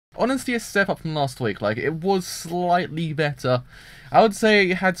honestly a step up from last week. Like, it was slightly better. I would say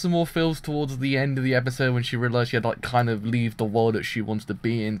it had some more feels towards the end of the episode when she realised she had, like, kind of leave the world that she wanted to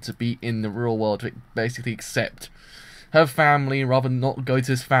be in the real world, to basically accept her family, rather than not go to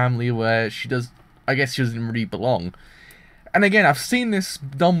this family where she does, I guess she doesn't really belong. And again, I've seen this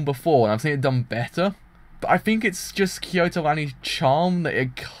done before, and I've seen it done better. But I think it's just Kyoto Annie's charm that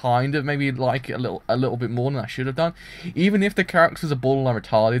it kind of maybe like it a little bit more than I should have done. Even if the characters are borderline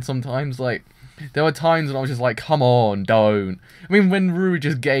retarded sometimes, like, there were times when I was just like, come on, don't. I mean, when Ruru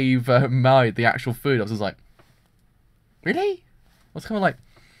just gave Mai the actual food, I was just like, really? I was kind of like,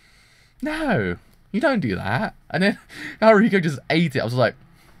 no, you don't do that. And then Haruko just ate it. I was like,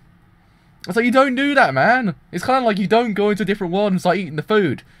 you don't do that, man. It's kind of like you don't go into a different world and start eating the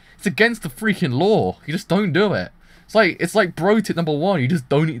food. It's against the freaking law. You just don't do it. It's like bro tip number 1. You just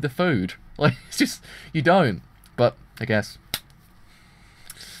don't eat the food. Like, it's just, you don't. But, I guess,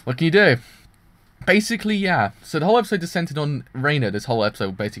 what can you do? Basically, yeah. So the whole episode just centered on Riena. This whole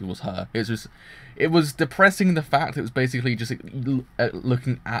episode basically was her. It was depressing, the fact it was basically just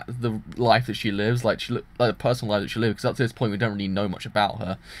looking at the life that she lives, like the personal life that she lives. Because up to this point, we don't really know much about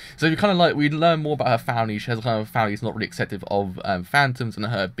her. So we kind of like, we learn more about her family. She has a kind of family that's not really accepting of phantoms, and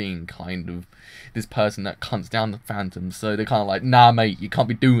her being kind of this person that cunts down the phantoms. So they're kind of like, nah, mate, you can't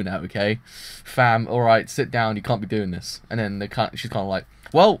be doing that, okay? Fam, all right, sit down. You can't be doing this. And then she's kind of like,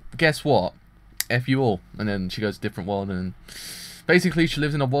 well, guess what? F you all. And then she goes to a different world, and basically she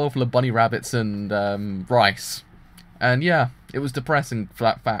lives in a world full of bunny rabbits and rice. And yeah, it was depressing for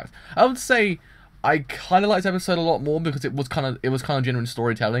that fact. I would say I kind of liked this episode a lot more because it was kind of genuine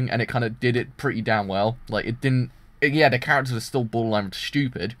storytelling, and it kind of did it pretty damn well. Like, yeah, the characters are still borderline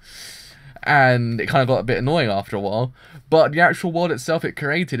stupid, and it kind of got a bit annoying after a while. But the actual world itself it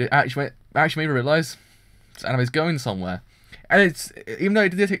created, it actually made me realise this anime's going somewhere. And even though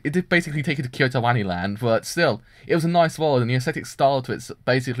it did basically take it to Kyoto Annie land, but still, it was a nice world, and the aesthetic lended to it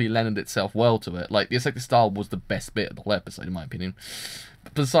basically lended itself well to it. Like, the aesthetic style was the best bit of the whole episode, in my opinion.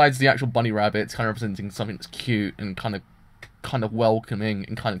 Besides the actual bunny rabbits, kind of representing something that's cute and kind of welcoming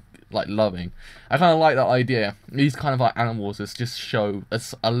and kind of like loving. I kind of like that idea. These kind of like animals just show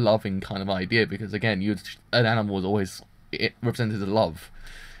a loving kind of idea, because again, an animal is always represented as love.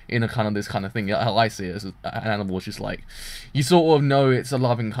 In a kind of this kind of thing, how I see it as an animal is just like, you sort of know it's a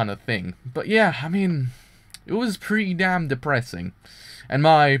loving kind of thing. But yeah, I mean, it was pretty damn depressing. And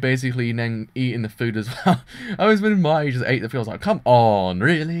Mai basically then eating the food as well. I was when Mai just ate the food, I was like, come on,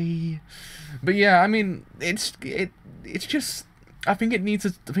 really? But yeah, I mean, it's just, I think it needs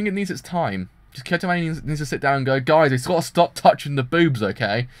its time. Just Kyoto Annie needs to sit down and go, guys, it's got to stop touching the boobs,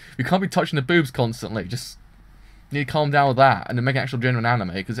 okay? We can't be touching the boobs constantly. Just need to calm down with that and then make an actual genuine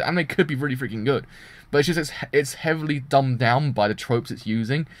anime, because the anime could be really freaking good, but it's just it's heavily dumbed down by the tropes it's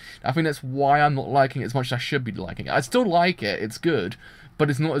using. I think that's why I'm not liking it as much as I should be liking it. I still like it, it's good, but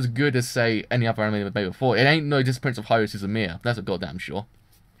it's not as good as, say, any other anime I've made before. It ain't no Disappearance of Haru Suzumiya, that's for goddamn sure.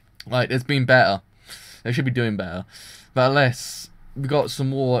 Like, it's been better. They should be doing better. But unless we got some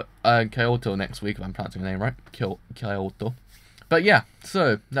more Kyoto next week, if I'm pronouncing the name right. Kyoto. But yeah,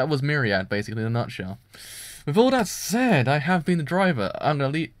 so that was Myriad, basically, in a nutshell. With all that said, I have been the driver. I'm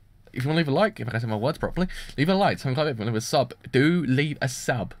going to leave. If you want to leave a like, if I can say my words properly, leave a like. If you want to leave a sub, do leave a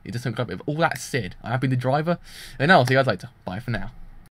sub. You just don't club it. With all that said, I have been the driver, and I'll see you guys later. Bye for now.